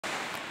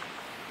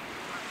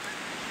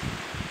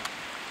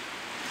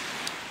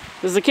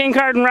This is the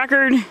Kincardine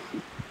Record.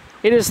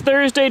 It is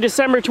Thursday,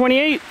 December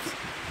 28th,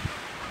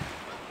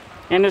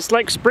 and it's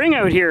like spring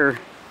out here.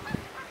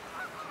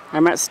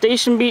 I'm at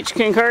Station Beach,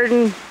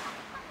 Kincardine.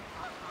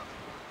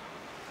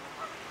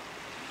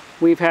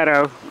 We've had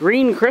a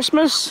green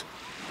Christmas,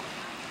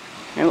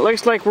 and it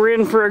looks like we're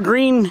in for a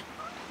green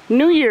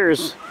New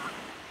Year's.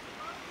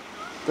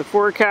 The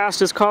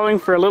forecast is calling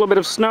for a little bit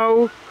of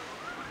snow,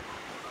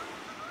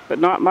 but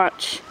not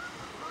much.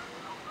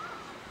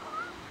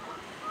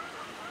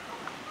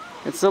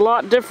 It's a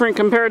lot different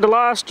compared to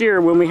last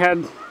year when we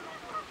had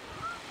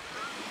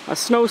a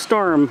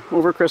snowstorm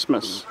over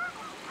Christmas.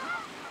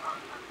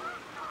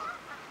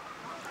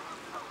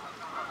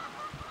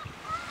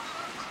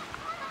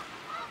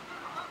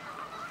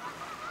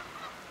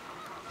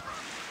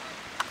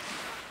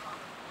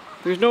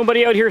 There's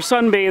nobody out here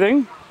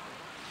sunbathing.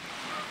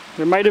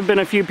 There might have been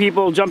a few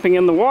people jumping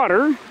in the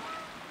water.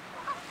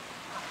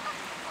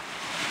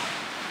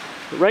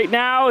 But right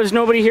now, there's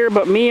nobody here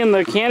but me and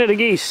the Canada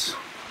geese.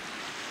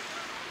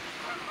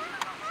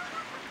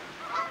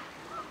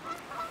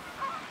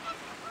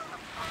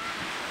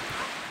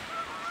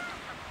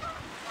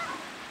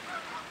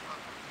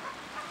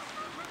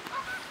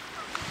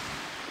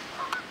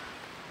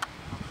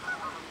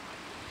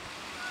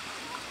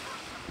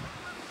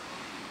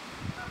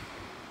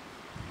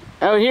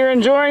 Out here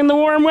enjoying the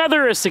warm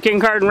weather is the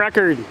Kincardine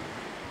Record,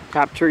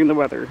 capturing the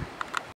weather.